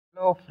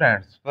Hello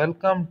friends,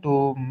 welcome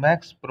to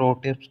Max Pro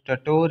Tips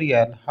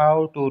tutorial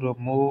how to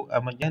remove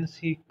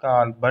emergency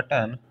call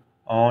button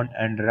on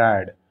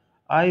Android.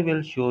 I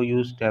will show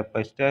you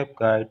step-by-step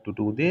guide to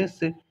do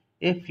this.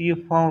 If you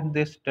found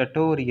this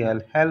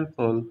tutorial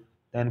helpful,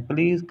 then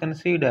please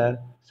consider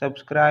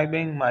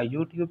subscribing my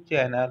YouTube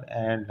channel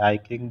and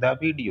liking the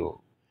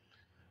video.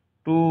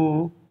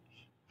 To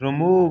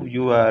remove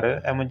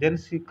your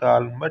emergency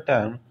call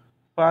button,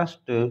 first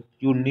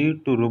you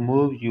need to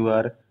remove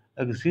your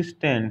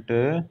existing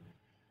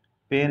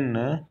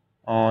PIN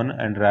on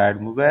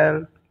Android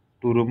mobile.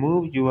 To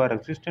remove your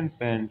existing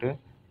PIN,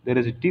 there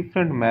is a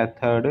different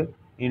method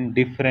in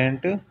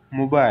different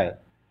mobile.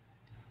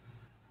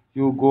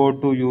 You go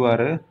to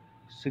your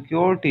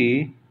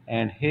security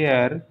and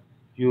here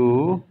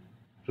you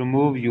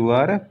remove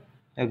your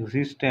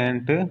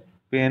existing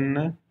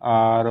PIN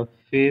or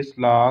face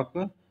lock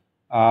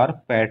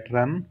or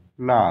pattern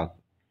lock.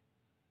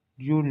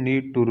 You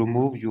need to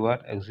remove your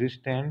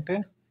existing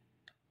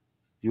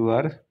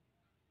your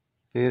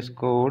face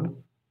code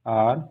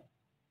or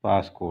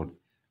passcode.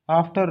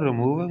 After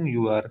removing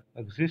your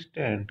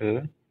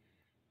existing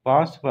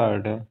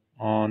password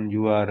on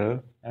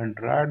your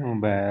Android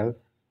mobile,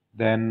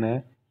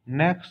 then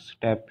next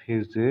step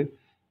is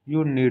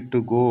you need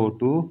to go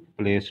to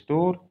Play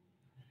Store,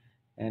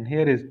 and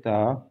here is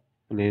the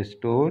Play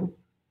Store.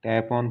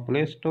 Tap on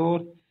Play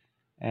Store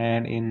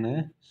and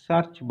in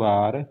search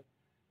bar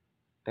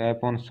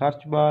tap on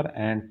search bar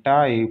and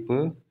type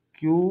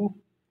Q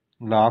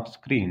lock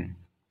screen.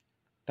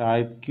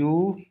 Type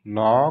Q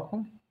lock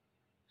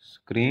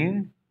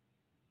screen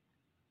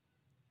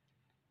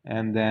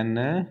and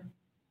then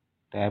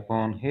tap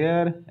on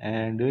here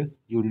and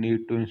you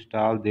need to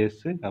install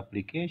this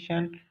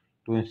application.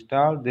 To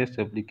install this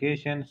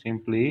application,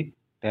 simply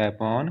tap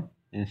on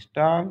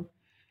install.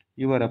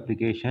 Your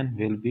application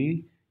will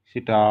be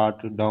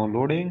start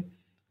downloading,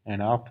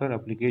 and after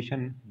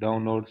application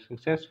download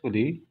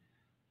successfully,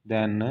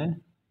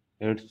 then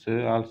it's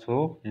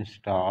also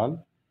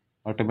install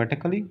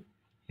automatically.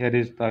 Here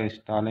is the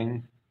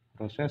installing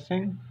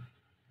processing,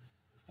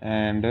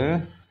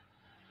 and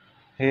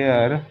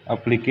here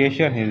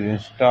application is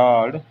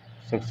installed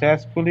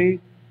successfully.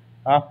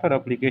 After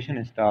application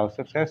installed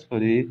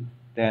successfully,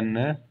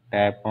 then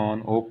tap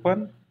on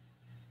open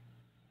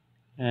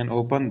and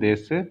open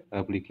this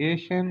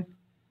application,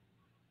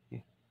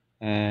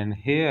 and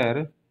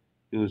here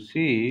you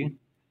see,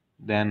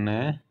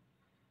 then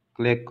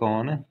click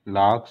on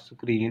lock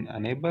screen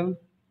enable.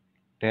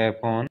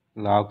 Tap on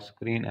lock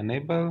screen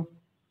enable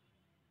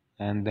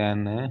and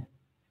then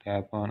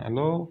tap on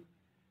allow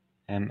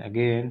and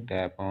again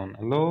tap on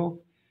allow.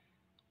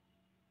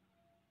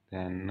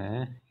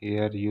 Then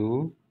here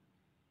you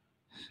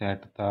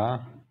set the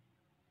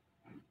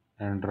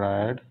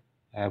Android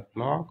app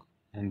lock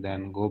and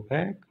then go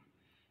back,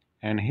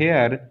 and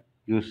here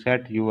you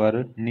set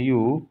your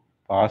new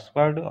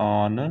password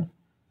on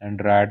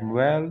Android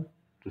mobile.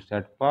 To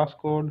set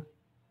passcode,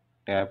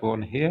 tap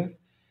on here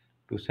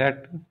to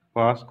set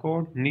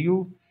passcode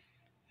new,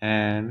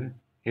 and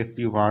if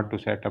you want to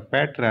set a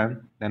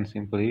pattern, then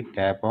simply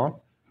tap on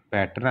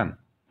pattern.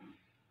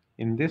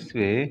 In this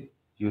way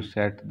you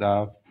set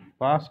the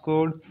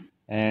passcode,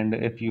 and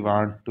if you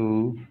want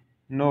to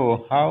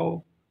know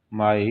how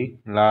my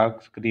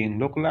lock screen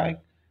look like,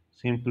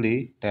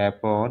 simply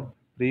tap on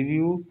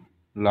preview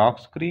lock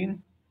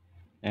screen,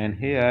 and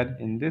here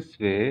in this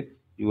way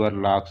your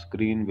lock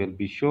screen will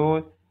be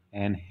shown,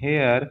 and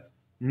here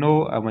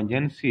no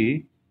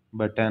emergency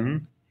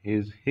button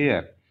is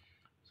here.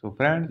 So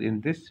friends,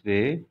 in this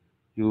way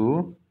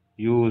you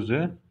use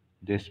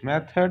this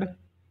method.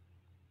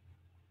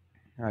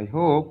 I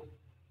hope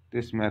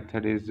this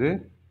method is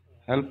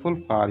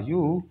helpful for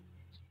you.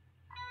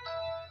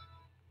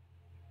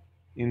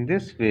 In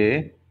this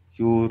way,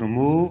 you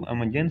remove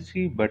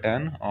emergency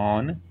button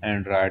on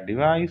Android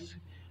device.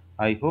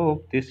 I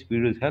hope this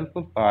video is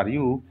helpful for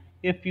you.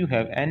 If you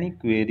have any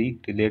query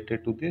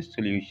related to this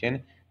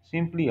solution,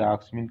 simply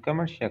ask me in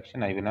comment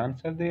section. I will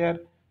answer there.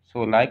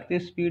 So like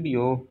this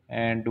video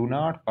and do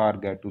not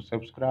forget to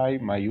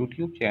subscribe my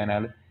YouTube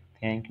channel.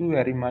 Thank you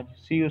very much.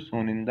 See you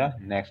soon in the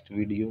next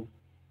video.